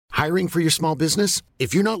Hiring for your small business?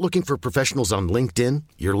 If you're not looking for professionals on LinkedIn,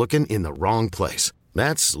 you're looking in the wrong place.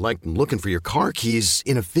 That's like looking for your car keys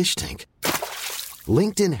in a fish tank.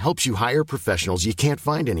 LinkedIn helps you hire professionals you can't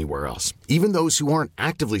find anywhere else, even those who aren't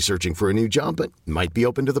actively searching for a new job but might be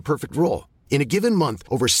open to the perfect role. In a given month,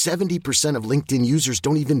 over 70% of LinkedIn users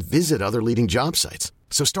don't even visit other leading job sites.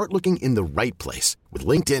 So start looking in the right place. With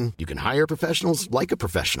LinkedIn, you can hire professionals like a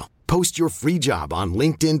professional. Post your free job on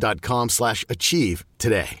linkedin.com/achieve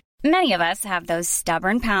today. Many of us have those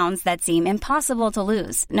stubborn pounds that seem impossible to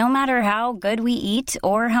lose, no matter how good we eat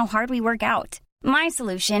or how hard we work out. My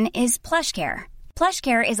solution is PlushCare.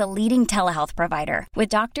 PlushCare is a leading telehealth provider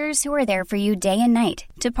with doctors who are there for you day and night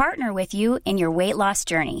to partner with you in your weight loss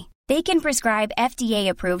journey. They can prescribe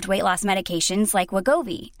FDA-approved weight loss medications like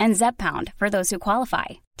Wegovy and Zepbound for those who qualify.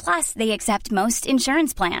 Plus, they accept most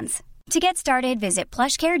insurance plans. To get started, visit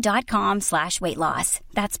plushcare.com/weightloss.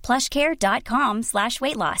 That's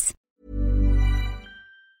plushcare.com/weightloss.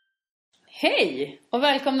 Hej och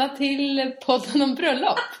välkomna till podden om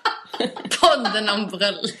bröllop. Podden om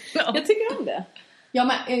bröllop. Jag tycker om det. Ja,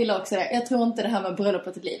 men jag gillar också det. Jag tror inte det här med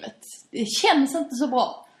bröllopet i livet. Det känns inte så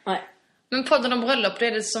bra. Nej. Men podden om bröllop, det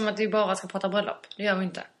är det som att vi bara ska prata bröllop. Det gör vi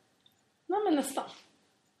inte. Nej, men nästan.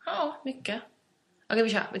 Ja, mycket. Okej, vi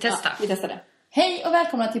kör. Vi testar. Ja, vi testar det. Hej och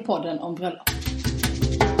välkomna till podden om bröllop.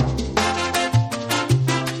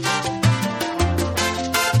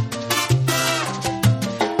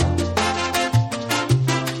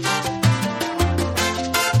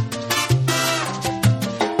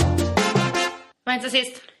 Vad hände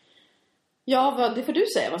sist? Ja, det får du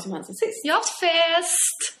säga vad som hände sist. Jag har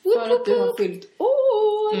fest! För att du har fyllt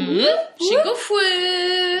år.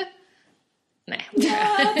 27! Nej.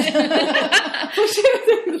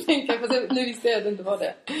 Försökte tänka på det. Nu visste jag att det inte var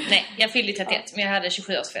det. Nej, jag fyllde 31, men jag hade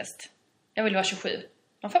 27-årsfest. Jag ville vara 27.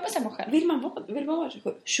 Man får bestämma själv. Vill man vara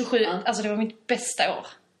 27? 27, alltså det var mitt bästa år.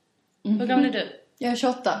 Hur gammal är du? Jag är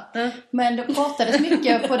 28. Men det pratades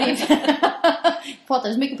mycket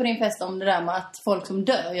på din fest om det där med att folk som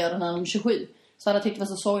dör gör det när de är 27. Så hade jag tyckt det var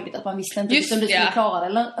så sorgligt att man visste inte om du skulle klara det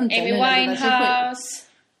eller inte. Amy Winehouse.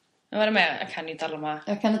 Vad var det med? Jag kan inte alla de här.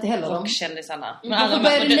 Jag kan inte heller dem. Rockkändisarna. Men alla de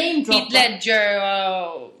här Heath Ledger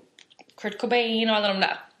och Kurt Cobain och alla de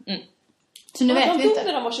där. Mm. Så nu vet vi inte.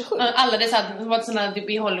 När de var 27. Alla det var sådana typ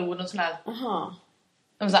i Hollywood och sådana här. Aha.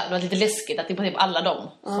 Det var lite läskigt att det var typ alla de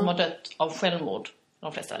som har dött av självmord,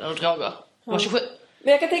 de flesta, eller droger, var 27.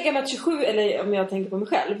 Men jag kan tänka mig att 27, eller om jag tänker på mig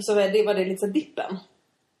själv, så var det lite så dippen.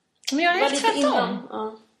 Men jag är lite tvärtom.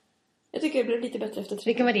 Ja. Jag tycker det blev lite bättre efter 30.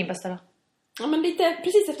 Vilken var din bästa då? Ja, men lite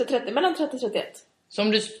precis efter 30, mellan 30 och 31. Så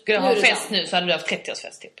om du skulle ha fest nu så hade du haft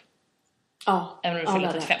 30-årsfest typ? Ja. Även om du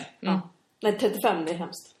fyller 35. Ja. Nej, 35 är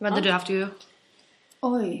hemskt. Vad hade du haft ju?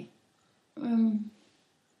 Oj.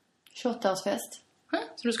 28-årsfest.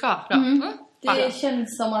 Som du ska ha då? Det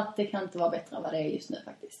känns som att det kan inte vara bättre än vad det är just nu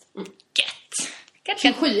faktiskt. Gött.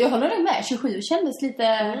 27, jag håller det med. 27 kändes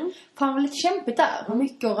lite... Fan, var lite kämpigt där. Och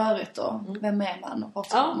mycket och rörigt. Och vem är man? Och vart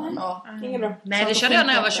ska man? Och... Inget bra. Nej, det körde jag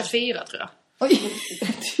när jag var 24 tror jag. Oj. Det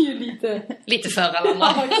är ju lite för alla andra.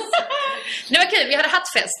 Det var kul, vi hade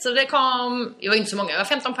hattfest. Så det var inte så många, jag var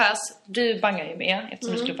 15 pers. Du bangade ju med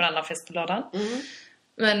eftersom du skulle på en annan fest på lördagen.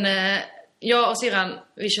 Men jag och syrran,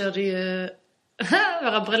 vi körde ju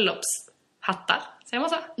våra bröllopshattar. Säger man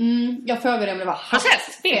så? Jag frågade om det var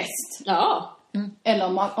hattfest. Ja. Eller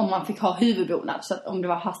om man fick ha huvudbonad. Så att om det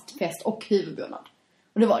var hattfest och huvudbonad.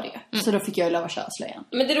 Och det var det. Så då fick jag ju lov att köra slöjan.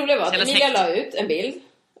 Men det roliga var att Emilia la ut en bild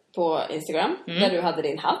på Instagram där du hade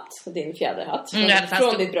din hatt, din fjäderhatt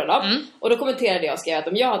från ditt bröllop. Och då kommenterade jag och skrev att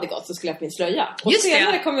om jag hade gått så skulle jag ha min slöja. Och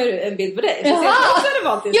senare kommer en bild på dig.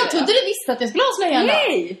 Jag trodde du visste att jag skulle ha slöjan.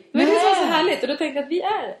 Nej, men det var så härligt. Och då tänkte jag att vi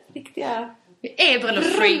är riktiga... Vi är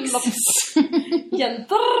bröllopsfreaks.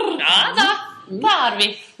 Jäntor. Ja, då var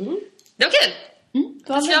vi. Det var kul.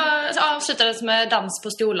 Jag avslutades med dans på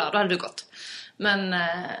stolar. Då hade du gått. Men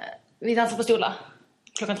vi dansade på stolar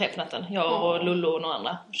klockan 3 på natten. Jag och Lollo och några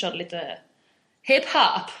andra körde lite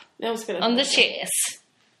hip-hop on the chairs.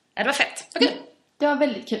 Det var fett. Okay. Det var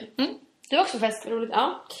väldigt kul. Du var också fest. Roligt.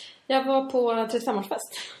 Ja, jag var på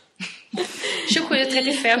 35-årsfest.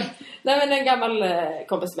 27-35. Nej, men en gammal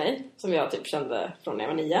kompis med mig som jag typ kände från när jag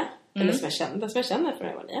var 9. Eller som jag känner från när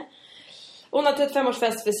jag var 9. Hon hade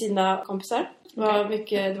 35-årsfest för sina kompisar.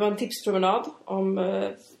 Det var en tipspromenad om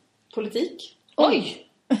politik. Oj!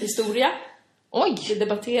 Historia. Oj! Det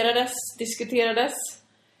debatterades, diskuterades.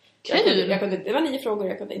 Kul! Det var 9 frågor,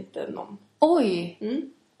 jag kunde inte någon. Oj!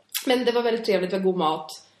 Men det var väldigt trevligt, det var god mat.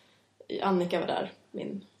 Annika var där,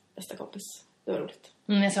 min bästa kompis. Det var roligt.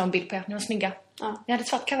 Jag såg en bild på er, ni var snygga. Ja. Jag hade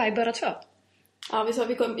svart kavaj båda två. Ja,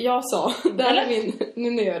 jag sa, där är min,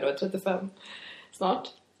 nu när jag är då 35 snart,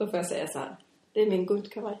 så får jag säga så här. Det är min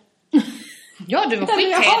guldkavaj. Ja, du var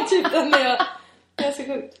Jag har skithet. typ den när jag ska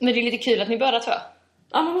gå ut. Men det är lite kul att ni båda två.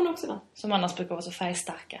 Ja, men hon har också den. Som annars brukar vara så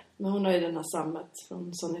färgstarka. Men hon har ju den här sammet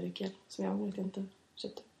från Sonny Rykel som jag vet inte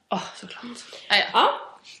köpte. Såklart. Ja.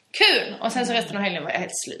 Kul! Och sen så resten av helgen var jag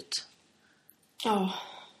helt slut. Ja.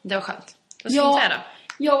 Det var skönt. Vad ska jag säga då?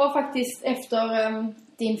 Jag var faktiskt efter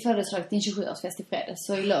din födelsedag, din 27-årsfest i fredags.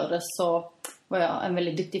 Så i lördags så var jag en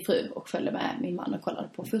väldigt duktig fru och följde med min man och kollade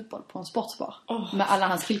på fotboll på en sportsbar. Med alla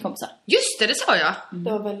hans killkompisar. Just det sa jag.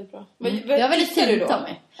 Det var väldigt bra. Det var väldigt fint av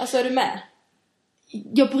mig. Alltså är du med?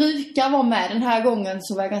 Jag brukar vara med. Den här gången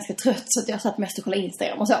så var jag ganska trött så att jag satt mest och kollade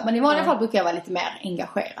Instagram och så. Men i vanliga fall brukar jag vara lite mer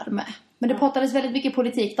engagerad med. Men det pratades väldigt mycket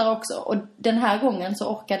politik där också. Och den här gången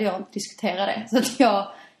så orkade jag inte diskutera det. Så att jag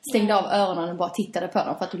stängde av öronen och bara tittade på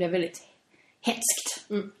dem för att det blev väldigt hetskt.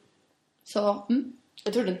 Så,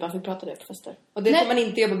 Jag trodde inte man fick prata det på fester. Och det får man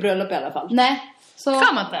inte göra på bröllop i alla fall. Nej. Så,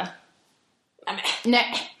 Kan man inte?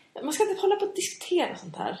 nej. Man ska inte hålla på att diskutera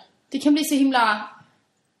sånt här. Det kan bli så himla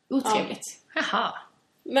otrevligt. Jaha.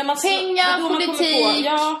 Men man Pengar, då man kommer politik.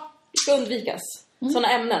 På, det ska undvikas. Såna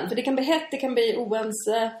ämnen. För det kan bli hett, det kan bli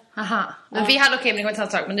oense. Aha. Men vi hade okej, men det var inte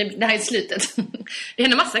samma sak. Men det här är slutet. Det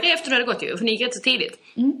hände massa grejer efter du hade gått ju. För ni gick rätt så tidigt.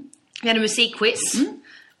 Vi hade musikquiz.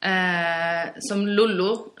 Som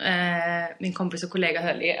Lollo, min kompis och kollega,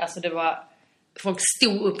 höll i. Alltså det var... Folk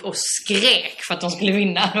stod upp och skrek för att de skulle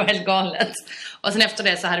vinna. Det var helt galet. Och sen efter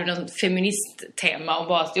det så hade vi något feministtema och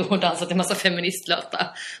bara stod och dansade till en massa feministlåtar.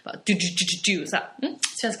 Bara så här.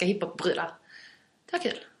 Svenska hiphopbrudar. Det var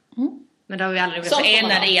kul. Men då har vi aldrig blivit så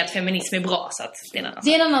enade i att feminism är bra. Så att det är en annan sak.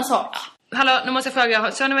 Det är en annan sak. Hallå, nu måste jag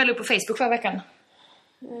fråga. Så ni väl upp på Facebook förra veckan?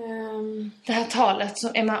 Det här talet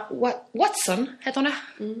som Emma Watson, heter hon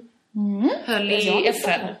det? Höll i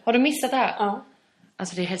FN. Har du missat det här? Ja.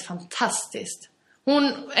 Alltså det är helt fantastiskt.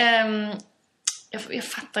 Hon, jag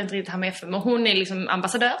fattar inte riktigt det här med FN, men hon är liksom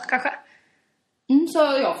ambassadör kanske? Så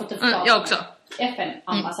jag har fått förklara. Jag också.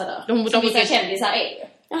 FN-ambassadör. De Som vissa brukar... kändisar är ju.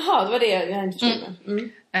 Jaha, det var det jag inte förstod.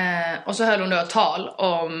 Och så höll hon då ett tal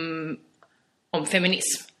om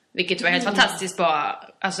feminism. Vilket var helt fantastiskt bara.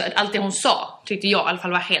 Alltså allt det hon sa tyckte jag i alla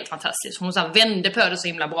fall var helt fantastiskt. Hon så här, vände på det så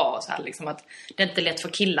himla bra. Och så här, liksom, att det är inte lätt för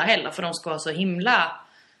killar heller. För de ska vara så himla...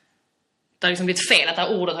 Det har liksom blivit fel. Att det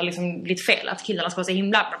här ordet har liksom blivit fel. Att killarna ska vara så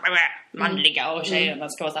himla manliga. Och tjejerna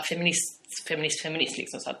ska vara så här feminist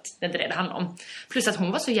liksom. Så att det är inte det handlar om. Plus att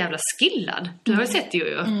hon var så jävla skillad. Du har ju sett det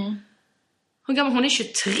ju. Hur gammal? Hon är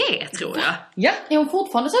 23 tror jag. Ja. Är hon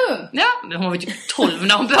fortfarande så ung? Ja, men hon var typ 12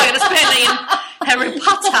 när hon började spela in Harry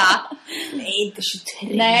Potter. Nej, inte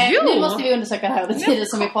 23. Nej, Jo. nu måste vi undersöka det här under tiden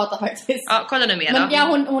som vi pratar faktiskt. Ja, kolla nu mer då. Men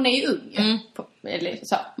ja, hon är ju ung. Eller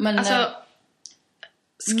så. Men Alltså,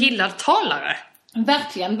 skillad talare.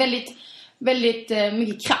 verkligen väldigt, väldigt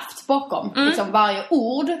mycket kraft bakom. Liksom varje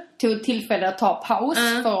ord tog tillfälle att ta paus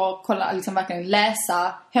för att kolla, liksom verkligen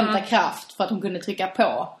läsa, hämta kraft för att hon kunde trycka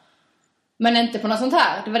på. Men inte på något sånt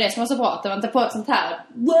här. Det var det som var så bra. Det var inte på ett sånt här.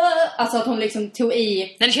 Alltså att hon liksom tog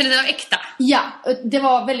i... När det kändes som äkta. Ja, det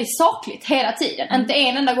var väldigt sakligt hela tiden. Inte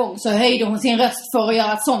en enda gång så höjde hon sin röst för att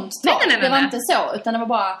göra ett sånt tal. Nej. Det var inte så. Utan det var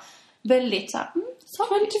bara väldigt så här...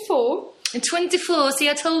 24.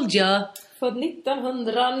 See I told you. Född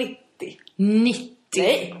 1990. 90.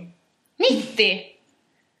 Nej. 90?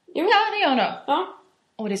 Jo. Ja, det gör hon då. Ja.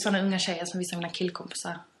 Och det är sådana unga tjejer som vissa av mina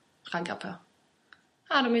killkompisar raggar på.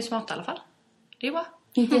 Ja, de är ju smarta i alla fall. Det är bra.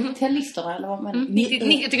 90-talisterna eller vad man...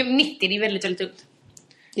 90, jag tycker 90 det är väldigt, väldigt ungt.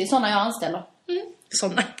 Det är såna jag anställer.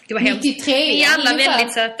 Sådana. Det var hemskt. 93. Ni är alla ungefär.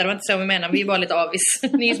 väldigt söta, det var inte så vi menar. Vi är bara lite avis.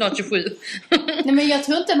 Ni är snart 27. Nej, men jag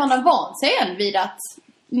tror inte man har vant sig än vid att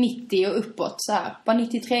 90 och uppåt så här. Bara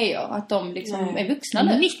 93 år. Att de liksom är vuxna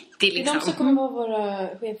nu. 90 Det är de som liksom. kommer vara våra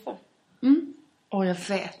chefer. Åh, jag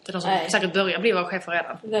vet. Det är de som Nej. säkert börjar bli våra chefer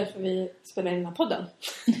redan. Det är därför vi spelar in den här podden.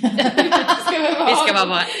 Vi ska vara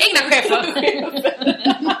våra egna chefer.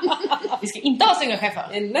 Vi ska inte ha så egna chefer.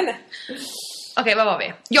 Nej. Okej, vad var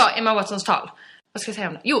vi? Ja, Emma Watsons tal. Vad ska jag säga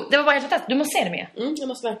om det? Jo, det var bara helt fantastiskt. Du måste se det med. Jag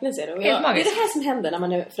måste verkligen se det. Och Helt det är magiskt. det här som händer när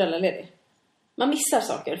man är föräldraledig. Man missar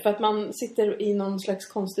saker för att man sitter i någon slags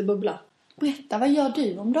konstig bubbla. Berätta, vad gör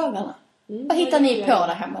du om dagarna? Vad hittar vad ni gör på jag?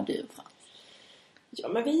 där hemma du? Ja,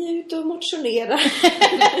 men vi är ute och motionerar.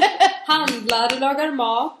 Handlar, lagar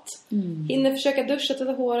mat. Hinner försöka duscha,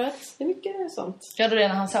 tvätta håret. Det är mycket sånt. Gör du det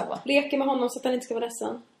när han sover? Leker med honom så att han inte ska vara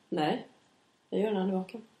ledsen. Nej, jag gör det när han är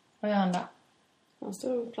vaken. Vad gör han då? Han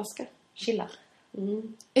står och plaskar. Chillar.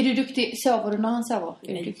 Är du duktig? Sover du när han sover? Är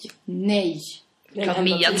du Nej. duktig? Nej. Det är Klart den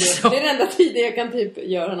enda Mia tiden- så. det är den enda tiden jag kan typ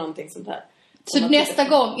göra någonting sånt här. Så nästa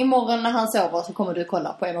gång, imorgon när han sover, så kommer du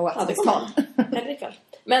kolla på Emma Watsons tal?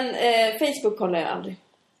 Men Facebook kollar jag aldrig.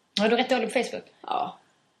 Har du rätt dålig på Facebook? Ja.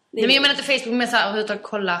 Nej, men jag menar inte Facebook, men så här, hur att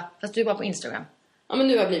kolla. Fast du är bara på Instagram. Ja, men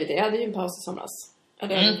nu har jag blivit det. Jag hade ju en paus i somras. Jag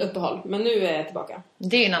hade ett uppehåll. Men nu är jag tillbaka.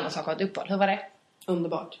 Det är ju en annan sak att ha ett uppehåll. Hur var det?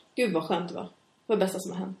 Underbart. Gud vad skönt det var. Det var det bästa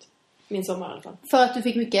som har hänt. Min sommar i alla fall. För att du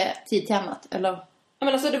fick mycket tid till annat, eller? Ja,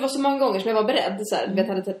 men alltså det var så många gånger som jag var beredd. Så här, jag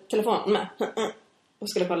hade telefonen med. Och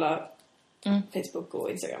skulle kolla Facebook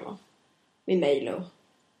och Instagram och min mail och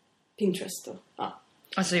Pinterest och ja.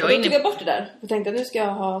 Alltså och då tog jag bort det där. Och tänkte att nu ska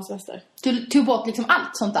jag ha semester. Du tog bort liksom allt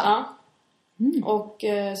sånt där? Ja. Och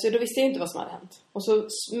så då visste jag inte vad som hade hänt. Och så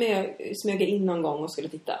smög jag in någon gång och skulle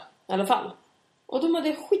titta. I alla fall. Och då mådde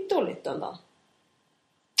jag skitdåligt den dagen.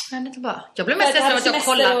 Nej, det är inte bra. Jag blev mest stressad av att jag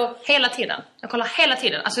kollar hela tiden. Jag kollar hela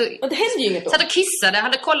tiden. Alltså, och det hände ju inget då. Satt och kissade,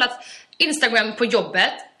 hade kollat Instagram på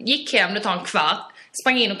jobbet. Gick hem, det tar en kvart.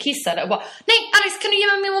 Sprang in och kissade och bara, nej Alice, kan du ge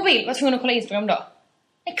mig min mobil? Var tvungen att kolla Instagram då.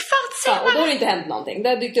 En kvart senare. Ja, och då har det inte hänt någonting. Det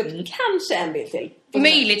har dykt upp kanske en bild till.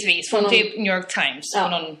 Möjligtvis från typ New York Times. Ja.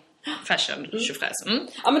 Från någon fashion tjofräs.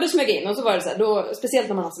 Ja, men då smög jag in och så var det så här, då, speciellt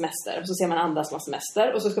när man har semester. Så ser man andra som har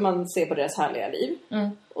semester. Och så ska man se på deras härliga liv.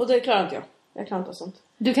 Och det klarar inte jag. Jag klarar inte sånt.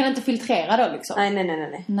 Du kan inte filtrera då liksom?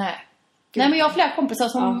 Nej. Nej, men jag har flera kompisar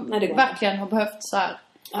som verkligen har behövt så här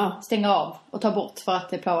stänga av och ta bort för att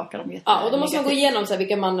det påverkar dem jättemycket. Ja, och då måste man gå igenom så här,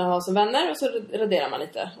 vilka man har som vänner och så raderar man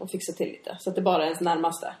lite och fixar till lite. Så att det bara är ens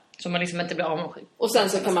närmaste. Så man liksom inte blir avundsjuk. Och sen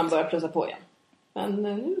så kan man börja plussa på igen. Men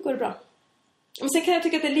nu går det bra. Men sen kan jag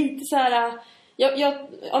tycka att det är lite så här...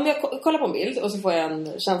 om jag kollar på en bild och så får jag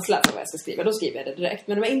en känsla för vad jag ska skriva, då skriver jag det direkt.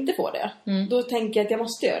 Men om jag inte får det, då tänker jag att jag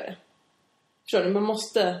måste göra det. Förstår du? Man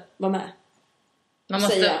måste vara med. Man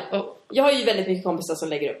måste... Jag har ju väldigt mycket kompisar som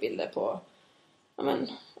lägger upp bilder på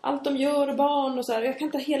allt de gör och barn och så här.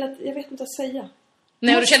 Jag vet inte att säga.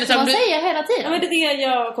 Nej, och du känner man säger hela tiden. Ja, men det är det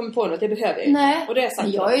jag kommer på nu, att det behöver jag. Nej, och det är sagt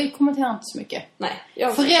jag kommenterar inte så mycket. Nej,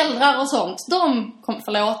 föräldrar och sånt,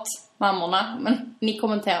 förlåt mammorna, men ni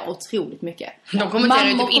kommenterar otroligt mycket. De kommenterar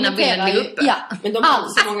ju typ innan bilden blir uppe. Ja, men de har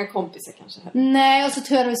inte så många kompisar kanske heller. Nej, och så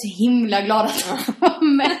tror jag de är så himla glada att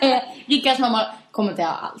med Rickards mamma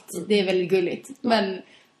kommenterar allt. Det är väldigt gulligt. Men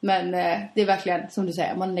det är verkligen, som du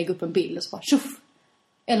säger, man lägger upp en bild och så bara tjoff.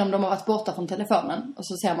 Eller om de har varit borta från telefonen och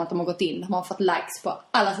så ser man att de har gått in. De har fått likes på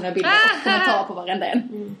alla sina bilder och kommentarer på varenda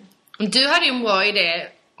en. Du hade ju en bra idé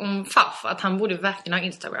om farfar, att han borde verkligen ha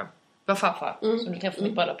Instagram. Vad farfar, som du träffade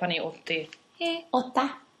mitt bröllop, han är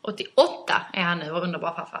 88 är han nu, och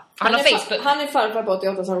underbar farfar. Han har Facebook. Han är farfar på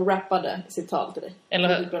 88 som rappade sitt tal till dig.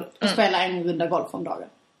 Eller hur? Och spelar en runda golf om dagen.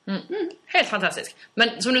 Helt fantastiskt.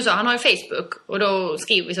 Men som du sa, han har ju Facebook. Och då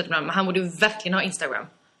skriver vi så att han borde ju verkligen ha Instagram.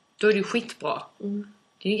 Då är det ju skitbra.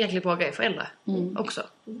 Det är ju en jäkligt bra grej för äldre också.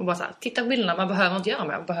 Och bara så här, titta på bilderna, man behöver inte göra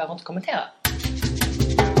mer, man behöver inte kommentera.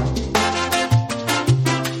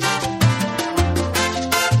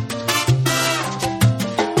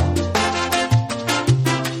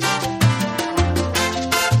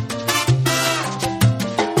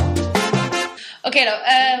 Okej då,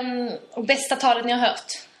 och bästa talet ni har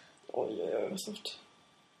hört? Oj, vad svårt.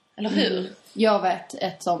 Eller hur? Jag vet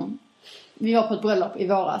ett som... Vi var på ett bröllop i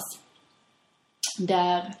våras.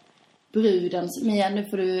 Där brudens... Mia, nu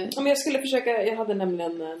får du... Ja, men jag skulle försöka... Jag hade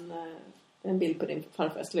nämligen en bild på din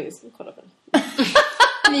farfar. Jag skulle kolla på den.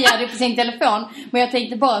 Mia hade på sin telefon. Men jag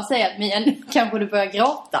tänkte bara säga att Mia, nu kanske du börjar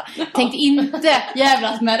gråta. Tänkte inte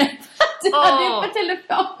jävlas med det. Du hade på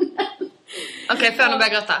telefonen. Okej, får jag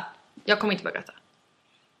börja gråta? Jag kommer inte börja gråta.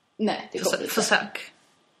 Nej, det går inte. Försök.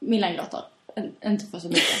 Milan gråter. Inte för så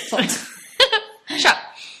mycket sånt. Kör.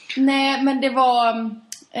 Nej, men det var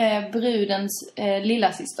brudens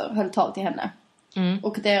lilla syster höll tal till henne.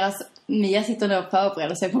 Och Mia sitter nu och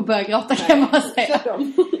förbereder sig på att börja gråta, kan man bara säga.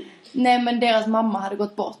 Nej, men deras mamma hade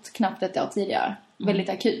gått bort knappt ett år tidigare. Väldigt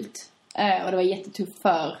akut. Och det var jättetufft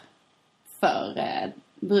för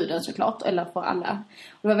bruden såklart, eller för alla.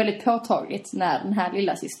 Och det var väldigt påtagligt när den här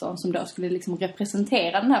lilla systern som då skulle liksom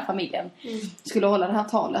representera den här familjen skulle hålla det här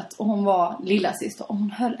talet. Och hon var lilla syster och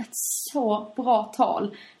hon höll ett så bra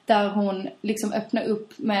tal där hon liksom öppnade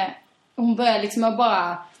upp med... Hon började liksom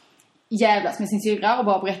bara jävlas med sin syrra och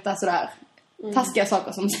bara berätta sådär taskiga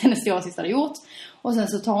saker som hennes stora syster hade gjort. Och sen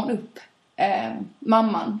så tar hon upp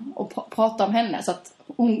mamman och pratar om henne så att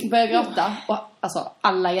hon börjar gråta. Och alltså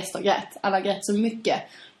alla gäster grät. Alla grät så mycket.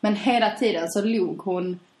 Men hela tiden så log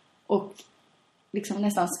hon och liksom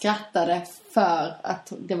nästan skrattade för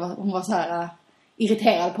att hon var så här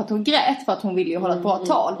irriterad på att hon grät. För att hon ville ju hålla ett bra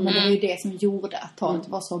tal. Men det var ju det som gjorde att talet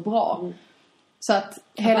var så bra. Så att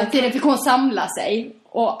hela tiden fick hon samla sig.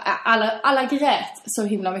 Och alla grät så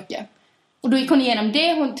himla mycket. Och då gick hon igenom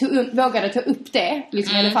det. Hon vågade ta upp det.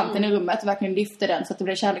 Liksom elefanten i rummet. Och verkligen lyfte den så att det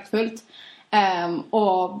blev kärleksfullt.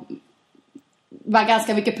 Och var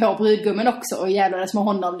ganska mycket på brudgummen också. Och jävlades med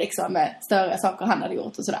honom liksom. Med större saker han hade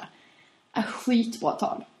gjort och sådär. Skitbra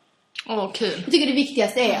tal. Kul. Jag tycker det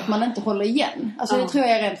viktigaste är att man inte håller igen. Alltså det tror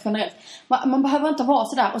jag är rent generellt. Man behöver inte vara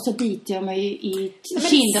sådär. Och så biter jag mig i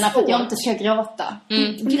kinderna för att jag inte ska gråta.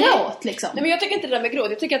 Gråt liksom. Nej, men jag tycker inte det där med gråt.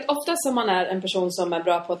 Jag tycker att ofta som man är en person som är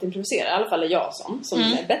bra på att improvisera. I alla fall är jag som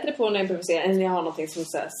är bättre på att improvisera än när jag har någonting som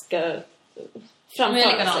ska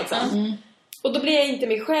framföras liksom. Och då blir jag inte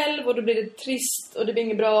mig själv. Och då blir det trist. Och det blir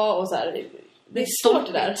inget bra. Och så här. Det är svårt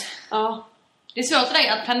det där. Ja. Det är svårt för dig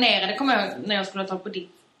att planera. Det kommer jag när jag skulle ta på ditt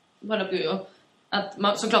att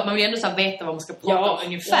man, såklart man vill ändå så här veta vad man ska prata om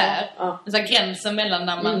ungefär. Men så här, gränsen mellan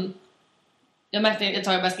när man... Jag märkte ett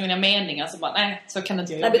tag jag började skriva mina meningar så bara, nej, så kan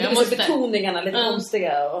inte jag göra. Jag måste betoningarna lite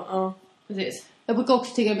konstiga. Precis. Jag brukar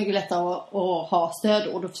också tycka det är mycket lättare att ha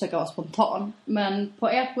stödord och försöka vara spontan. Men på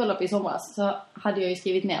ert bröllop i somras så hade jag ju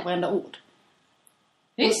skrivit ner varenda ord.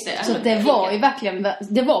 Just det. Så det var ju verkligen...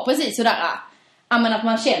 Det var precis sådär... Men att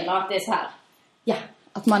man känner att det är så här... Ja,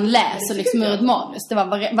 att man läser liksom ur ett manus. Det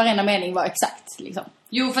var varenda mening var exakt liksom.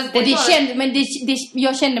 Jo, fast och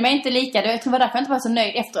jag kände mig inte lika. Jag tror det var därför jag inte var så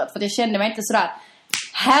nöjd efteråt. För att jag kände mig inte sådär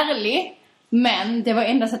härlig. Men det var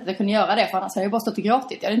enda sättet jag kunde göra det. För annars hade jag bara stått och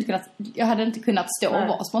gråtit. Jag hade inte kunnat stå och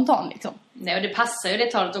vara spontan liksom. Nej, och det passar ju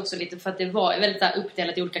det talet också lite. För att det var väldigt där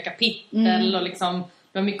uppdelat i olika kapitel. Och liksom,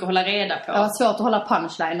 det var mycket att hålla reda på. Det var svårt att hålla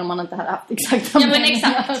punchline om man inte hade haft exakta meningar. Ja, men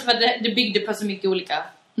exakt. För det byggde på så mycket olika...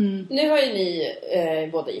 Nu har ju ni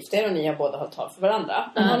båda gift er och ni har båda hållit tal för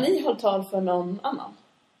varandra. Men har ni hållit tal för någon annan?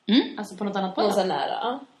 Alltså på något annat på någon så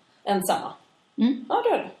nära? Ensamma? Ja, det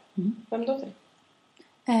är det. Vem då?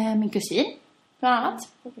 Min kusin, bland annat.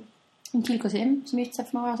 En killkusin som gick sig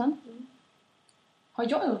för några år sedan. Har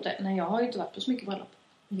jag gjort det? Nej, jag har ju inte varit på så mycket bröllop.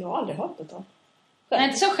 Jag har aldrig hållit ett tal. Nej,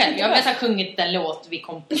 inte så själv. Jag har väl sjungit en låt vid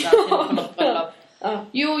kompisar på något bröllop.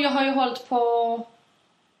 Jo, jag har ju hållit på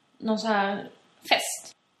någon så här fest.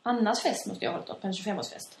 Annas fest måste jag ha hållit på en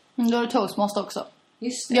 25-årsfest. Då är det toastmaster också.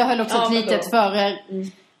 Just det. Jag höll också ett litet för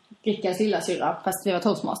Rickards lillasyrra, fast vi var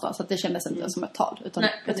toastmaster, så att det kändes inte som ett tal. Utan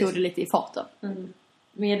jag tog det lite i farten.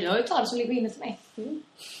 Men du har ju tal som ligger inne till mig.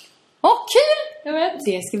 Åh, kul! Jag vet.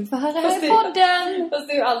 Det ska vi få höra här i podden. Fast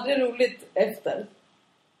det är ju aldrig roligt efter.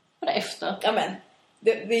 Vad är efter? Ja, men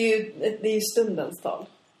det är ju stundens tal.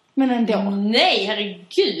 Men ändå. Nej,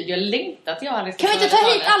 herregud, jag längtar att jag Alex. Kan vi inte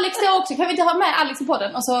ta hit Alex då också? Kan vi inte ha med Alex i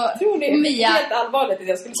podden? Och så tror ni Mia helt allvarligt att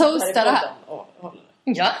jag skulle toasta det här?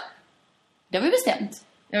 Ja. Det har vi bestämt.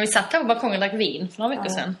 Ja, vi satt här på balkongen och drack vin för några veckor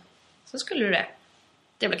sedan. Så skulle du det.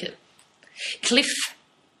 Det blir kul.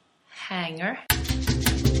 Cliffhanger.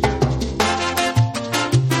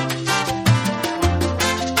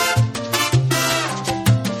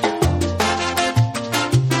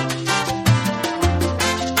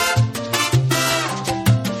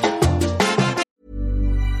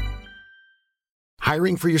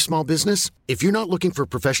 Hiring for your small business? If you're not looking for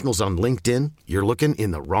professionals on LinkedIn, you're looking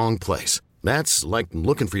in the wrong place. That's like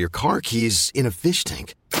looking for your car keys in a fish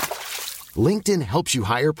tank. LinkedIn helps you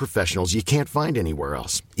hire professionals you can't find anywhere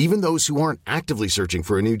else, even those who aren't actively searching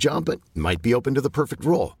for a new job but might be open to the perfect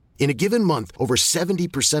role. In a given month, over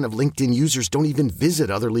 70% of LinkedIn users don't even visit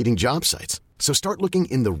other leading job sites. So start looking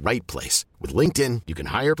in the right place. With LinkedIn, you can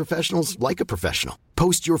hire professionals like a professional.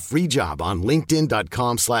 Post your free job on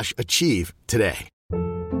linkedin.com/achieve today.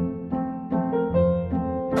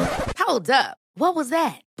 Hold up. What was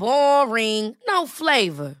that? Boring. No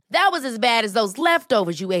flavor. That was as bad as those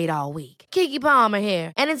leftovers you ate all week. Keke Palmer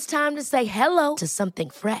here, and it's time to say hello to something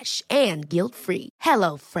fresh and guilt-free.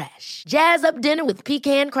 Hello Fresh. Jazz up dinner with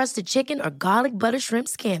pecan-crusted chicken or garlic butter shrimp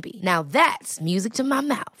scampi. Now that's music to my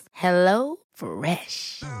mouth. Hello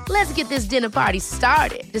Fresh. Let's get this dinner party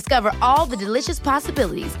started. Discover all the delicious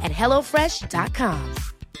possibilities at hellofresh.com.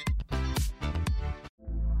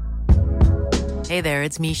 Hey there,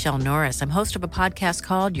 it's Michelle Norris. I'm host of a podcast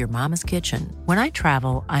called Your Mama's Kitchen. When I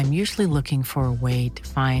travel, I'm usually looking for a way to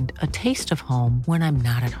find a taste of home when I'm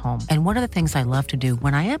not at home. And one of the things I love to do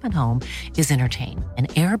when I am at home is entertain. And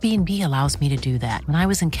Airbnb allows me to do that. When I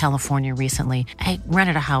was in California recently, I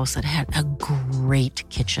rented a house that had a great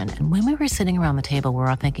kitchen. And when we were sitting around the table, we're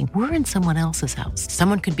all thinking, we're in someone else's house.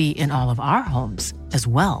 Someone could be in all of our homes as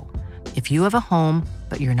well. If you have a home,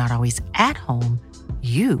 but you're not always at home,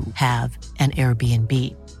 you have an Airbnb.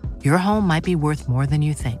 Your home might be worth more than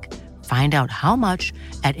you think. Find out how much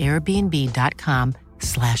at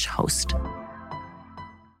airbnb.com/host.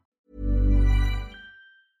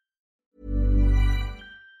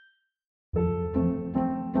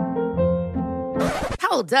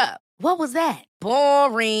 Hold up. What was that?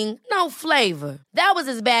 Boring. No flavor. That was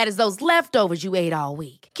as bad as those leftovers you ate all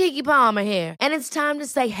week. Keke Palmer here, and it's time to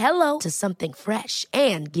say hello to something fresh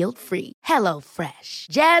and guilt-free. Hello Fresh.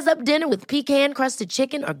 Jazz up dinner with pecan-crusted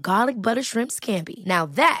chicken or garlic butter shrimp scampi. Now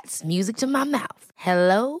that's music to my mouth.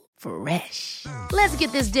 Hello Fresh. Let's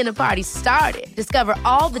get this dinner party started. Discover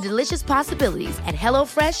all the delicious possibilities at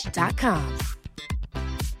hellofresh.com.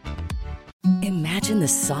 Imagine the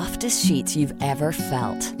softest sheets you've ever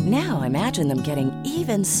felt. Now imagine them getting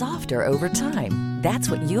even softer over time.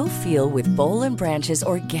 That's what you'll feel with Boll & Branch's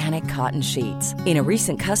organic cotton sheets. In a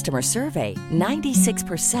recent customer survey,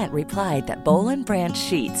 96% replied that Boll & Branch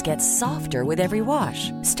sheets get softer with every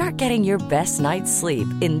wash. Start getting your best night's sleep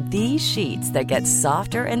in these sheets that get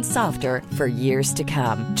softer and softer for years to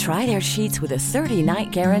come. Try their sheets with a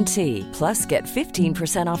 30-night guarantee. Plus, get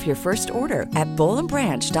 15% off your first order at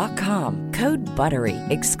bollandbranch.com. Code BUTTERY.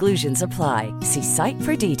 Exclusions apply. See site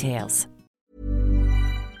for details.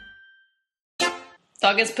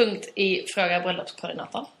 Dagens punkt i Fråga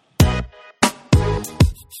bröllopskoordinatorn.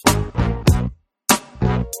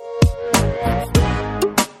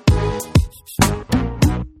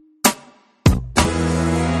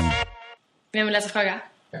 Vem vill läsa fråga?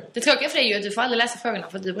 Det tråkiga för dig är ju att du får aldrig läsa frågorna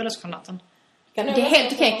för att du är bröllopskoordinatorn. Det är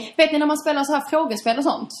helt okej. Vet ni när man spelar så här frågespel och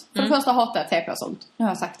sånt? För det första hatar jag TP och sånt. Nu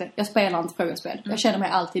har jag sagt det. Jag spelar inte frågespel. Jag känner mig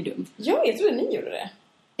alltid dum. Jag trodde ni gjorde det.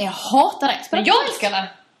 Jag hatar det. Men jag älskar det.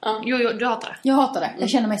 Jo, du hatar det. Jag hatar det. Jag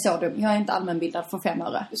känner mig så dum. Jag är inte allmänbildad för 5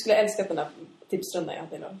 öre. Du skulle älska den där tipsrundan jag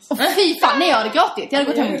hade idag. Fy fan, nej, jag hade gratis. Jag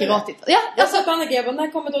hade gått hem mycket gratis. Ja, jag sa på Annika, jag bara,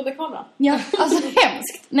 när kommer du under kameran? Ja, alltså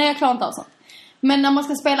hemskt. Nej, jag klarar inte alls sånt. Men när man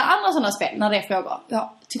ska spela andra sådana spel, när det är frågor. Jag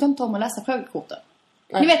tycker inte om att läsa frågekorten.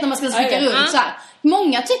 Ni vet när man ska skicka runt så här.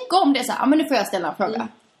 Många tycker om det så här. Men nu får jag ställa en fråga.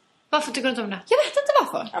 Varför tycker du inte om det? Jag vet inte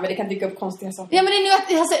varför. Ja, men det kan dyka upp konstiga saker. Ja, men det är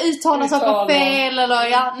nog att uttala saker fel eller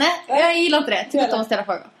jag gillar inte det. Tycker inte om att ställa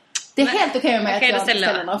frågor. Det är helt okej med mig att jag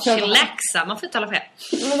ställer några frågor. Chillaxa, man får uttala fel.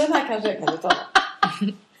 Men den här kanske jag kan uttala.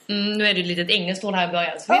 Nu är det ett litet engelskt ord här i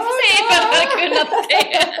början. Så vi får se ifall jag har kunnat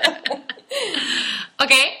det.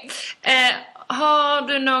 Okej. Har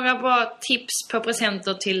du några bra tips på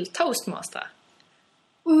presenter till Toastmaster?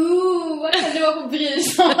 Vad kan det vara för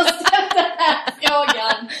brus som har ställt den här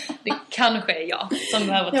frågan? Det kanske är jag som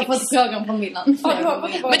behöver tips. Jag har fått frågan från Milan.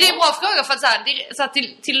 Men det är en bra fråga för att så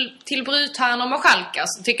här, till brudtärnor och marskalkar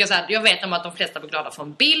så tycker jag så här, jag vet om att de flesta blir glada för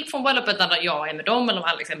en bild från bröllopet när jag är med dem eller om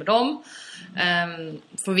Alex är med dem.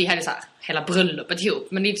 För vi hade så här hela bröllopet ihop.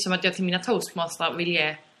 Men det är inte som att jag till mina Toastmaster vill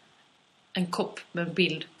ge en kopp med en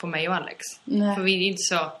bild på mig och Alex. Nej. För vi är inte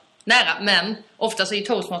så nära. Men ofta så är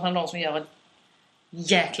Toastmaster de som gör ett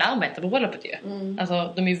jäkla arbete på bröllopet ju.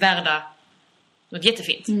 Alltså de är ju värda något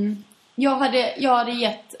jättefint. Jag hade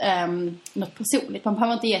gett något personligt. Man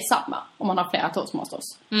behöver inte ge samma om man har flera Toastmasters.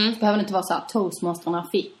 Det behöver inte vara så att Toastmasterna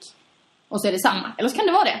fick och så är det samma. Eller så kan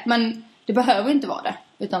det vara det. Men det behöver inte vara det.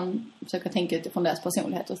 Utan försöka tänka utifrån deras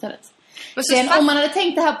personlighet istället. Sen om man hade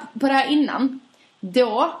tänkt det här på det här innan,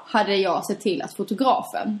 då hade jag sett till att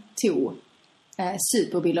fotografen tog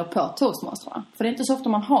superbilder på Toastmasterna. För det är inte så ofta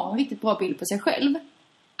man har en riktigt bra bild på sig själv.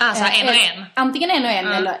 Alltså en och en. Antingen en och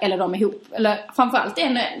en eller de ihop. Eller framförallt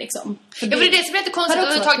en och en liksom. För det är det som är lite konstigt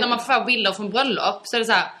överhuvudtaget när man får bilder från bröllop. Så är det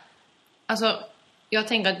så här. Alltså jag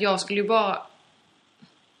tänker att jag skulle ju bara,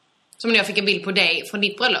 som när jag fick en bild på dig från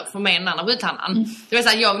ditt bröllop från mig och en annan brudtannan. Det vill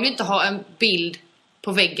säga jag vill ju inte ha en bild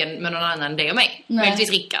på väggen med någon annan än dig och mig.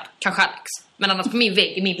 Möjligtvis Rickard, kanske Alex. Men annars på min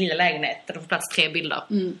vägg i min lilla lägenhet där det får plats 3 bilder.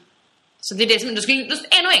 Så det är det som, då skulle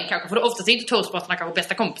en och en kanske. För oftast är inte Toastmasterna kanske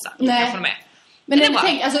bästa kompisar. Nej. Kanske de är. Men det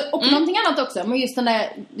tänk, alltså, och någonting annat också. Men just den där,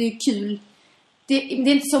 det är kul. Det är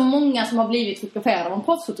inte så många som har blivit fotograferade av en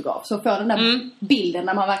proffsfotograf. Så får den där bilden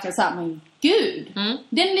när man verkligen säger, men gud,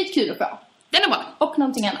 den är lite kul att få. Den är bra. Och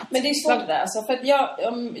någonting annat. Men det är svårt det där. Alltså, för att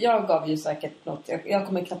jag gav ju säkert något. Jag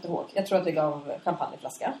kommer knappt ihåg. Jag tror att jag gav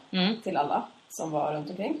champagneflaska till alla som var runt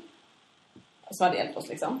omkring. Som hade hjälpt oss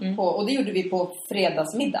liksom. Och det gjorde vi på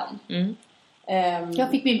fredagsmiddagen.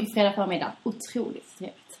 Jag fick min på fredag förmiddag. Otroligt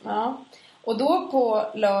trevligt. Ja. Och då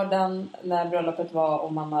på lördagen när bröllopet var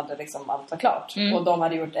och man hade liksom allt var klart. Och de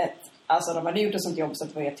hade gjort ett sånt jobb så att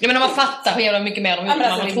det var jättekul. Ja, men man fattar hur jävla mycket mer de gjorde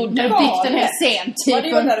än man trodde. De byggt den här scen typ. Man hade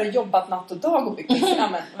ju varit där och jobbat natt och dag och byggt. Ja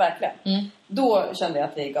men verkligen. Då kände jag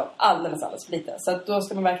att det gav alldeles för lite. Så att då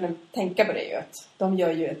ska man verkligen tänka på det ju. Att de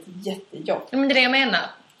gör ju ett jättejobb. Ja, men det är det jag menar.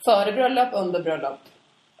 Före bröllop, under bröllop.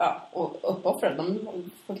 Ja, och uppoffrade.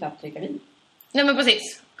 De får knappt dricka vin. Nej men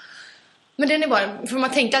precis. Men den är bara, för man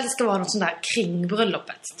tänkte att det ska vara något sånt där kring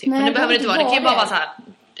bröllopet typ. Nej, men det behöver inte vara. Det kan ju bara vara så här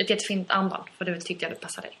ett jättefint armband. För det tyckte jag det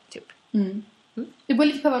passade dig typ. Det blir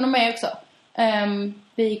lite på vad de är också.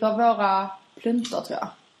 Vi gav våra pluntor tror jag.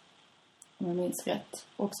 Om jag minns rätt.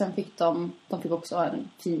 Och sen fick de fick också en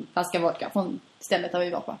fin flaska vodka från stället där vi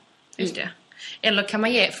var på. Just det. Eller kan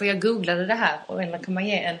man ge, för jag googlade det här, eller kan man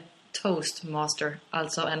ge en toastmaster,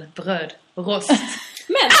 alltså en brödrost.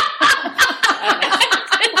 Men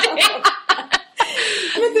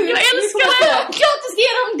Jag älskar det! Klart du ska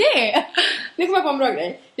ge dem det! nu kommer jag på en bra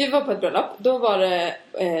grej. Vi var på ett bröllop. Då var det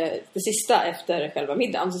det sista efter själva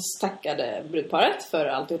middagen. Så tackade brudparet för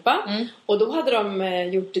alltihopa. Och då hade de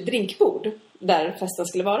gjort drinkbord där festen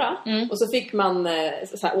skulle vara. Och så fick man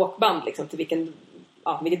så här åkband liksom, till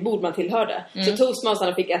vilket bord man tillhörde. Så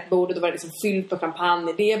toastmasterna fick ett bord och då var det liksom fyllt på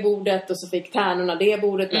champagne i det bordet. Och så fick tärnorna det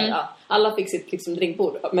bordet. Men, alla fick sitt liksom,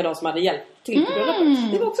 drinkbord med de som hade hjälpt till på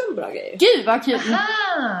bröllopet. Det var också en bra grej. Gud vad kul!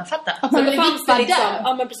 Aha, fattar. Att man Så det ville fanns vippa det liksom, där.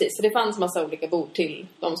 ja men precis. Så det fanns massa olika bord till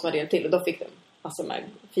de som hade hjälpt till. Och då fick de massa med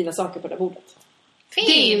fina saker på det bordet. Fint!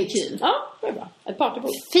 Det är ju kul. Ja, det är bra. Ett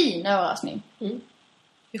partybord. Fin överraskning.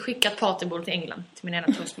 Vi skickar ett partybord till England, till min ena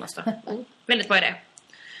toastmaster. Väldigt bra idé.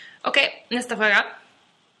 Okej, nästa fråga.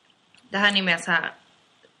 Det här är mer så här.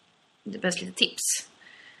 Det behövs lite tips.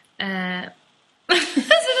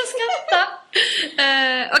 Så du skrattar.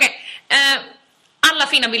 Okej. Alla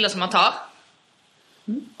fina bilder som man tar.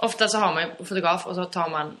 Ofta så har man en fotograf och så tar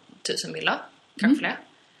man 1000 bilder. Kanske fler.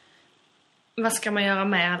 Vad ska man göra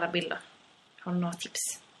med alla bilder? Har du några tips?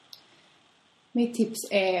 Mitt tips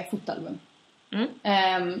är fotoalbum.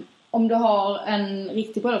 Om du har en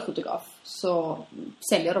riktig bröllopsfotograf så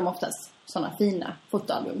säljer de oftast sådana fina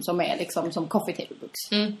fotoalbum som är liksom som coffee table books.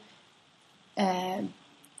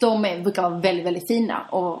 De brukar vara väldigt, väldigt fina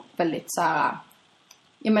och väldigt så här,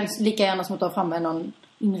 ja men lika gärna som att ta fram med någon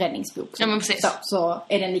inredningsbok. Ja, men precis. Så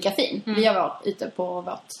är den lika fin. Vi har varit ute på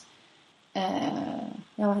vårt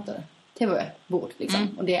vad heter det? TV-bord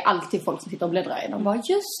liksom. Och det är alltid folk som sitter och bläddrar i den. Och bara,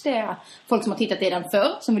 just det! Folk som har tittat i den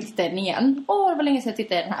förr, som vill titta i den igen. Det var länge sedan jag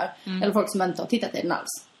tittade i den här. Eller folk som inte har tittat i den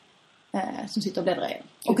alls. Som sitter och bläddrar i den.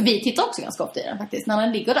 Och vi tittar också ganska ofta i den faktiskt, när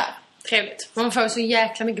den ligger där. Trevligt. Man får så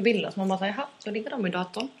jäkla mycket bilder som man bara säger, så ligger de i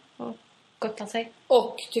datorn och gottar sig.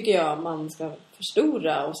 Och tycker jag man ska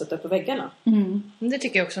förstora och sätta upp på väggarna. Det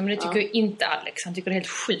tycker jag också, men det tycker ju inte Alex. Han tycker det är helt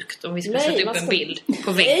sjukt om vi skulle Nej, sätta upp man en ska- bild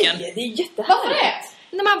på väggen. Nej, det är jättehärligt. Varför det?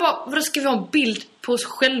 När man bara, vadå ska vi ha en bild på oss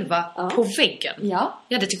själva på väggen? Ja.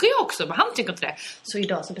 Ja, det tycker jag också, men han tycker inte det. Så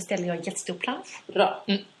idag så beställde jag en jättestor plansch. Bra.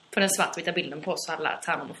 På den svartvita bilden på oss alla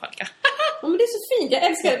tärnor och falkar. Ja, men det är så fint. Jag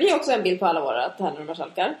älskar det. Vi har också en bild på alla våra tärnor och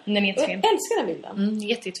marskalkar. Den är Och jättefin. jag älskar den bilden. Och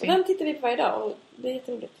Jättefin. den tittar vi på varje dag och det är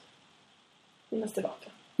jätteroligt. Vi måste tillbaka.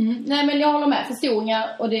 Nej men jag håller med.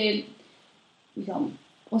 Förstoringar och det är liksom,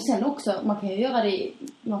 och sen också, man kan ju göra det,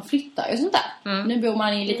 man flyttar ju sånt där. Nu bor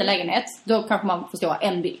man i en liten lägenhet, då kanske man förstorar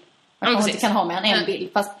en bild. Man kanske inte kan ha mer än en bild,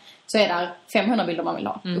 fast så är det 500 bilder man vill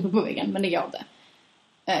ha uppe på väggen, men det går inte.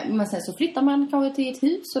 Men sen så flyttar man kanske till ett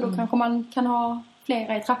hus och då kanske man kan ha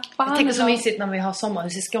flera i trappan. Jag tänker så eller- mysigt när vi har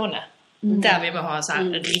sommarhus i Skåne. Där vi har en så här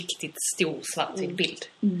riktigt stor svartvit bild.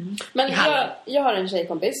 Men I hallen. jag har en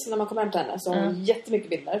tjejkompis, när man kommer hem till henne så har hon jättemycket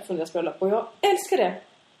bilder från deras bröllop och jag älskar det.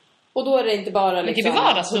 Och då är det inte bara Mycket liksom vid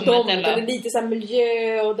vardagsrummet, dem, eller? utan det är lite så här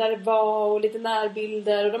miljö och där det var och lite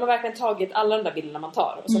närbilder och de har verkligen tagit alla de där bilderna man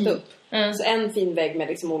tar och satt upp. Så en fin vägg med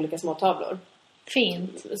liksom olika små tavlor.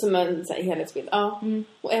 Fint. Som en så här helhetsbild. Ja.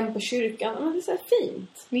 Och en på kyrkan. Men det är så här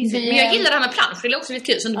fint. Mysigt. Men jag gillar det här med plansch. Det är också lite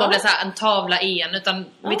kul. Så det inte bara blir så här en tavla i en. Utan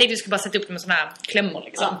vi tänkte att vi skulle bara sätta upp det med såna här klämmor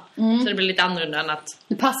liksom. Så det blir lite annorlunda än att...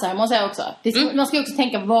 Det passar, man säga också. Man ska ju också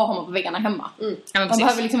tänka, vad har man på väggarna hemma? Ja, men Man precis.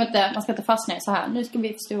 behöver liksom inte, man ska inte fastna i så här. Nu ska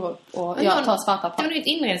vi förstora upp och ta svarta Det på. var ett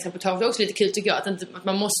inredningsreportage. Det är också lite kul tycker jag. Att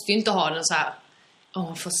man måste ju inte ha den så här...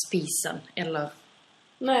 för spisen. Eller...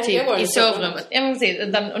 Nej, Typ jag var i sovrummet. Ja, men precis. Och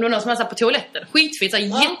det var någon som hade satt på toaletten. Skitfint, så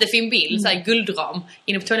här, jättefin bild, så här, guldram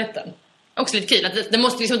inne på toaletten. Också lite kul att det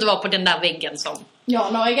måste liksom inte vara på den där väggen som... Ja,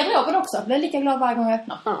 några i garderoben också. Jag blir lika glad varje gång jag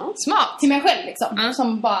öppnar. Smart! Till mig själv liksom.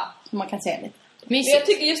 Som man kan se lite. Mysigt. Jag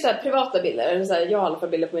tycker just det här privata bilder, eller så här, jag har i alla fall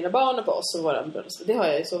bilder på mina barn och på oss och våra bröllop. Det har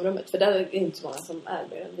jag i sovrummet, för där är det inte så många som är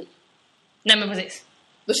mer än vi. Nej men precis.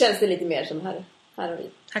 Då känns det lite mer som här har vi.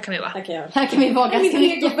 Här kan vi vara. Här kan jag. Här kan vi vara ganska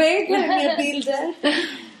mycket. Vägg, här är mer bilder.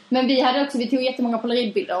 Men vi tog jättemånga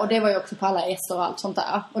polaroidbilder och det var ju också på alla gäster och allt sånt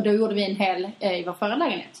där. Och då gjorde vi en hel i vår förra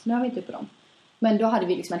lägenhet. Nu har vi inte uppe dem. Men då hade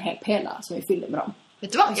vi liksom en hel pelare som vi fyllde med dem.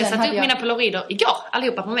 Vet du vad? Och Jag sen satte hade upp jag- mina polaroider igår,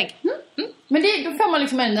 allihopa på en vägg. Men då får man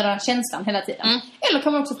liksom den där känslan hela tiden. Eller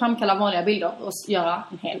kan man också framkalla vanliga bilder och göra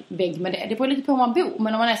en hel vägg med det. Det beror lite på hur man bor.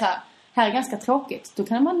 Men om man är så här är ganska tråkigt. Då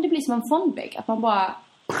kan det bli som en fondvägg. Att man bara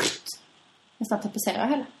nästan tapetserar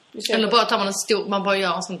hela. Eller bara tar man man bara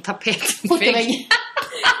gör en sån tapet. Fotovägg.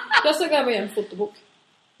 Jag såg här med en fotobok.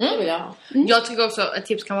 Det vill jag ha. Jag tycker också ett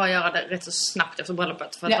tips kan vara att göra det rätt så snabbt efter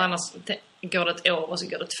bröllopet. För att annars går det ett år och så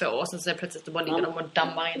går det 2 år. Och sen så är det plötsligt att bara ligger de och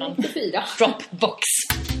dammar i någon Dropbox.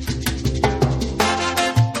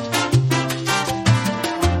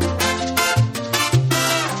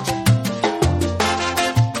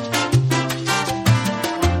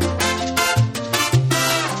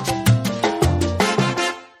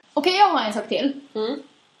 Okej, jag har en sak till.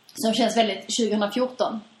 Som känns väldigt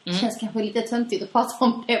 2014. Det känns kanske lite töntigt att prata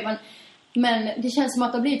om det. Men det känns som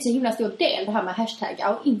att det har blivit så himla stor del det här med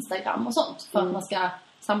hashtaggar och Instagram och sånt. För att man ska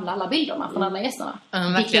samla alla bilderna från alla gästerna.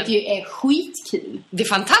 Vilket ju är skitkul. Det är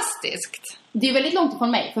fantastiskt. Det är väldigt långt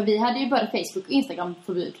ifrån mig. För vi hade ju både Facebook och Instagram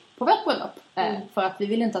förbud på vårt bröllop. För att vi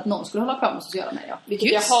ville inte att någon skulle hålla på med sociala medier.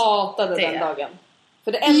 Vilket jag hatade den dagen.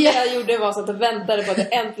 För det enda jag gjorde var så att jag väntade på att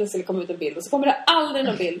det äntligen skulle komma ut en bild. Och så kommer det aldrig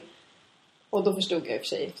någon bild. Och då förstod jag i och för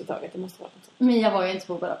sig efter taget. Det måste vara något sånt. Men jag var ju inte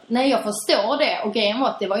på bröllop. Nej, jag förstår det. Och grejen var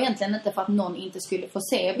att det var egentligen inte för att någon inte skulle få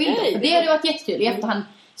se bilder. Nej, för det hade varit jättekul. I efterhand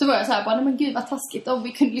så var jag så här bara, nej men gud vad taskigt. Och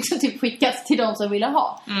vi kunde liksom typ skickas till de som ville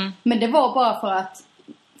ha. Men det var bara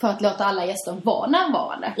för att låta alla gäster vara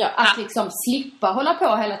närvarande. Ja. Att liksom slippa hålla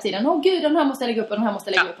på hela tiden. Åh gud, den här måste jag lägga upp och den här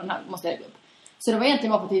måste jag lägga upp och den här måste jag lägga upp. Så det var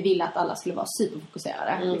egentligen bara för att vi ville att alla skulle vara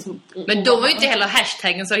superfokuserade. Liksom. Men då var ju inte heller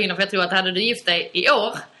hashtaggen så himla. För jag tror att hade du gift dig i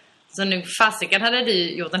år, så nu fasiken hade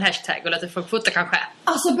du gjort en hashtag och låtit folk fota kanske.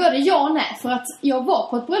 Alltså både ja och nej. För att jag var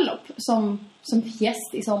på ett bröllop som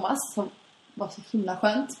gäst i somras. Som var så himla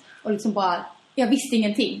skönt. Och liksom bara, jag visste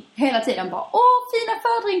ingenting. Hela tiden bara, fina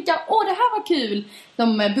fördrinkar. Det här var kul.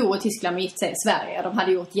 De bor i Tyskland och gift sig i Sverige. De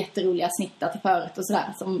hade gjort jätteroliga snittar till förut och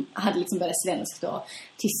sådär. Som hade liksom både svenskt och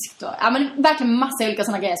tyskt. Och, ja men verkligen massa olika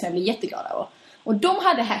sådana grejer som jag blev jätteglad över. Och de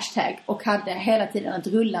hade hashtag och hade hela tiden ett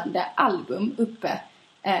rullande album uppe.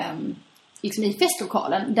 Liksom i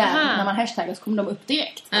festlokalen där när man hashtaggar så kommer de upp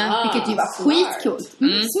direkt. Vilket ju var skitcoolt.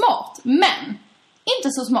 Smart, men inte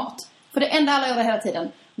så smart. För det enda alla gjorde hela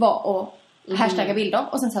tiden var att hashtagga bilder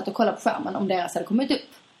och sen satt och kolla på skärmen om deras hade kommit upp.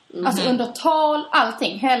 Alltså under tal,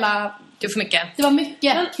 allting, hela... Det var för mycket. Det var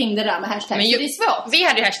mycket kring det där med hashtag. Men det är svårt. Vi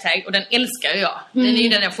hade ju hashtag och den älskar jag. Den är ju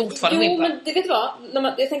den jag fortfarande vill på. Jo, men det vet du vad?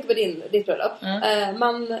 Jag tänker på ditt bröllop.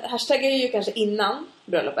 Man hashtaggar ju kanske innan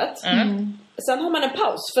bröllopet. Sen har man en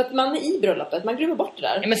paus för att man är i bröllopet. Man glömmer bort det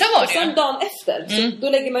där. Ja, men så var det. Och sen dagen efter, så då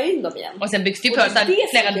lägger man ju in dem igen. Och sen byggs det ju på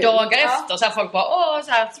flera dagar efter. Så här folk bara,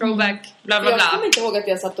 så här throwback, bla bla bla. Jag kommer inte ihåg att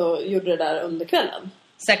jag satt och gjorde det där under kvällen.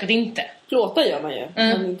 Säkert inte. Plåtar gör man ju.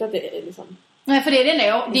 Men inte att det är liksom... Nej, för det är det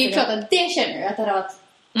enda. Det är ju klart att det känner jag att det hade varit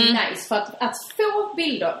nice. För att få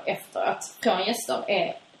bilder efteråt från gäster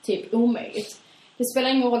är typ omöjligt. Det spelar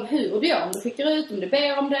ingen roll hur du gör. Om du skickar ut, om du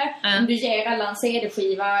ber om det. Om du ger alla en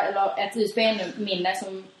CD-skiva eller ett USB-minne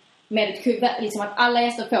som med ett kuvert. Liksom att alla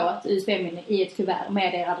gäster får ett USB-minne i ett kuvert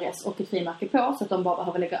med er adress och ett frimärke på. Så att de bara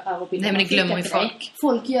behöver lägga över bilderna. Nej, men det glömmer ju folk.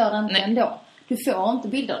 Folk gör det inte ändå. Du får inte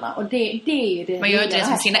bilderna. Och det är ju det. Man gör inte det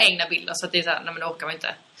som sina egna bilder. Så att det är så här, nej men det orkar man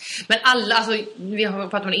inte. Men alla, alltså vi har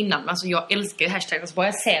pratat om det innan. Men alltså jag älskar ju hashtag. Alltså bara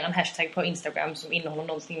jag ser en hashtag på Instagram som innehåller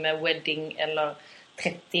någonting med wedding eller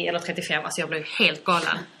 30 eller 35. Alltså jag blev helt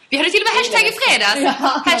galen. Vi hade till och med hashtag i fredags.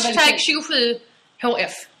 Hashtag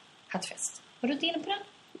 27HF. Hattfest. Var du inte inne på den?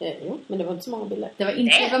 Jo, men det var inte så många bilder. Det var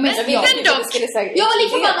inte det var mest jag. Jag var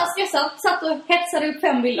lite förbannad stressad. Satt och hetsade upp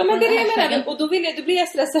 5 bilder. Ja, men det är det jag menar. Och då blir jag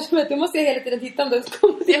stressad för att då måste jag hela tiden titta om det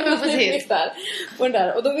kommer till där. Och den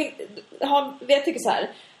där. Och då jag tycker så här.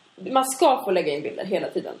 Man ska få lägga in bilder hela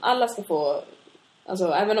tiden. Alla ska få,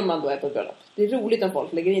 alltså även om man då är på ett bröllop. Det är roligt om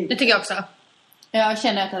folk lägger in bilder. Det tycker jag också. Jag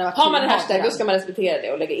känner att det var har man en hashtag då ska man respektera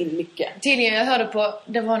det och lägga in mycket. Tidigare jag hörde på,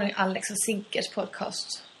 det var nog Alex och Sigges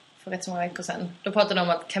podcast för rätt så många veckor sedan. Då pratade de om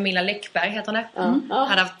att Camilla Läckberg heter hon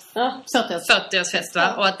hade haft 40-årsfest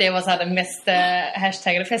va? Och att det var så här den mest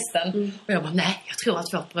hashtaggade festen. Och jag bara, nej, jag tror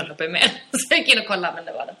att vårt bröllop är med. Så jag gick in och kollade, men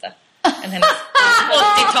det var det inte. En hennes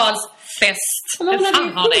 80-talsfest. Men hon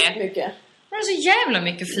fan har det? Mycket. Man har så jävla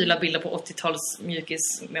mycket fula bilder på 80-tals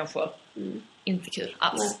mjukismänniskor. Inte kul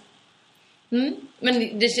alls.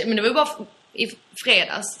 Men det var ju bara i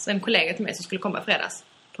fredags, en kollega till mig som skulle komma i fredags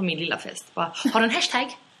på min lilla fest. Bara, har du en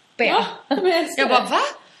hashtag? Ja, jag bara, va?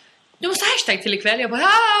 Du måste hashtag till ikväll. Jag bara,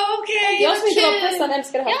 okej. Jag som inte var nästan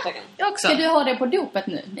älskade hashtaggen. Jag också. Ska du ha det på dopet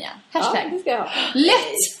nu, Mia? Hashtag? Ja, det ska jag ha.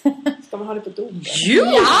 Lätt! Ska man ha det på dopet? Jo!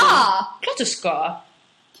 Ja! Klart du ska.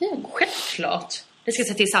 Kul. Självklart. Det ska jag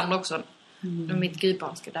säga till Sandra också. Mitt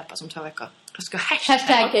gudbarn ska döpas om 2 veckor. Då ska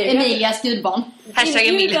hashtag okay, Emilias gudbarn. Hashtag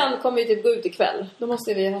Emilia. Gudbarn kommer ju typ gå ut ikväll. Då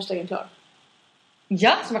måste vi ha hashtaggen klar.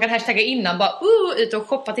 Ja, så man kan hashtagga innan. Bara, ut och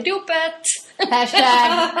shoppa till dopet.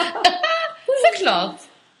 Hashtag. Såklart.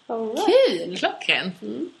 Kul. Klockren.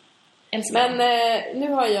 Älskar. Men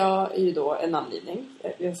nu har jag ju då en namngivning.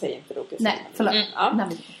 Jag säger inte då. Nej, förlåt. Ja.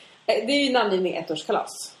 Det är ju namngivning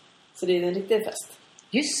 1-årskalas. Så det är en riktig fest.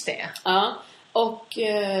 Just det. Ja. Och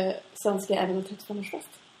sen ska jag även ha 35-årsfest.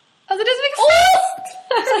 Alltså det är så mycket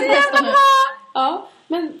Det är jävla bra! Ja,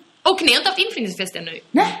 men... Och ni har inte haft inflyttningsfest ännu?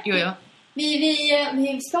 Nej. Jo.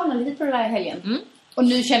 Vi spanar lite på det där i helgen. Och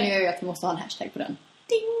nu känner jag ju att vi måste ha en hashtag på den.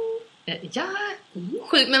 Ding! Ja,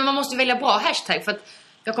 sjukt. Men man måste välja bra hashtag. För att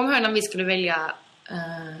jag kommer ihåg när vi skulle välja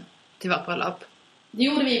till vårt bröllop. Det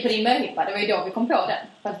gjorde vi på din möhippa. Det var ju då vi kom på den.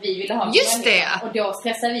 För att vi ville ha en Just det! Och då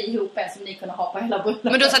stressade vi ihop en som ni kunde ha på hela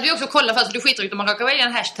bröllopet. Men då satt vi också och kollade först. För det skiter ut om man råkar välja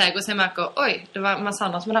en hashtag och sen märker, oj, det var en massa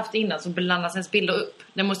andra som hade haft det innan som blandas ens bilder upp.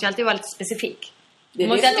 Den måste ju alltid vara lite specifik. Det är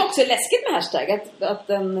det som också är läskigt med hashtag. Att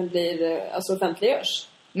den blir offentliggörs.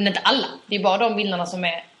 Men inte alla. Det är bara de bilderna som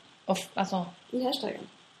är i hashtaggen.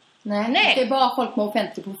 Nej, det är bara folk med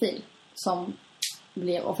offentlig profil som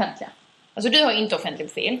blir offentliga. Alltså du har inte offentlig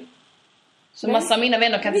profil. Så massa av mina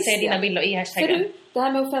vänner kan inte se dina bilder i hashtaggen. För du, det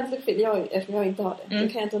här med offentlig profil, eftersom jag inte har det. Då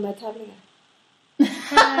kan jag inte vara med i tävlingar.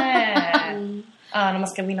 När man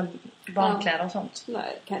ska vinna barnkläder och sånt.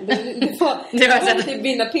 Nej, du får typ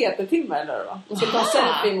vinna PT-timmar eller vad? Man ska ta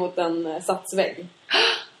selfie mot en satsvägg.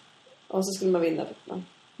 Och så skulle man vinna.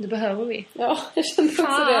 Det behöver vi. Ja, jag kände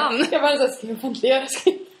också det. Jag bara så ska jag offentliggöra.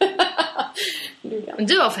 Men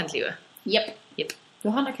du har offentliggöra? Japp.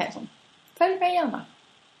 Johanna Kajson. Följ mig gärna.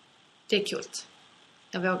 Det är kul.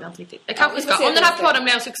 Jag vågar inte riktigt. Jag kanske ska. Om den här podden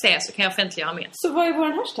blir en succé så kan jag offentliggöra mer. Så vad är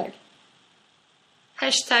vår hashtag?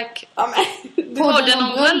 Hashtag podden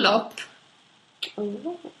om bröllop.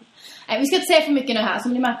 Nej, vi ska inte säga för mycket nu här.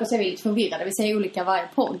 Som ni märker så är vi lite förvirrade. Vi säger olika varje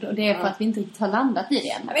podd. Och det är för att vi inte riktigt har landat i det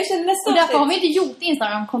än. Och därför har vi inte gjort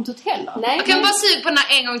Instagram-kontot heller. Nej, jag kan bara suga på den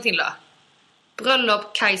här en gång till då.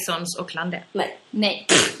 Bröllop, Kajsons och Lande. Nej.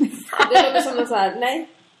 Det låter som en så här, nej.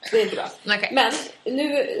 Det är inte bra. Okay. Men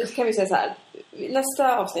nu kan vi säga så här.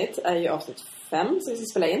 Nästa avsnitt är ju avsnitt 5 som vi ska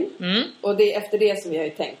spela in. Och det är efter det som vi har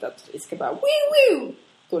ju tänkt att vi ska bara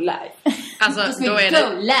gå live. Alltså då är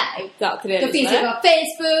det live. Ja, till då finns det på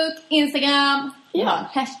Facebook, Instagram,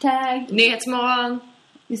 hashtag Nyhetsmorgon.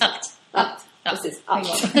 Allt. Precis.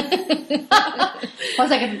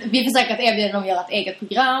 Vi försöker att erbjuda dem att göra ett eget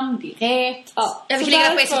program direkt. Ja. Jag vill lägga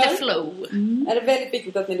på SVT Flow. Är det väldigt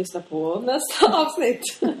viktigt att ni lyssnar på nästa avsnitt.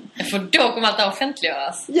 För då kommer allt att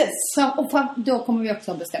offentliggöras. Yes. Och då kommer vi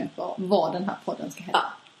också ha bestämt på vad den här podden ska heta.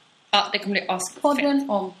 Ja, det kommer bli asfett. Podden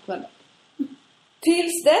om bröllop.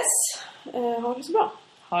 Tills dess, ha det så bra.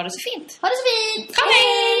 Ha det så fint. Ha det så fint.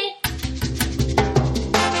 Hej!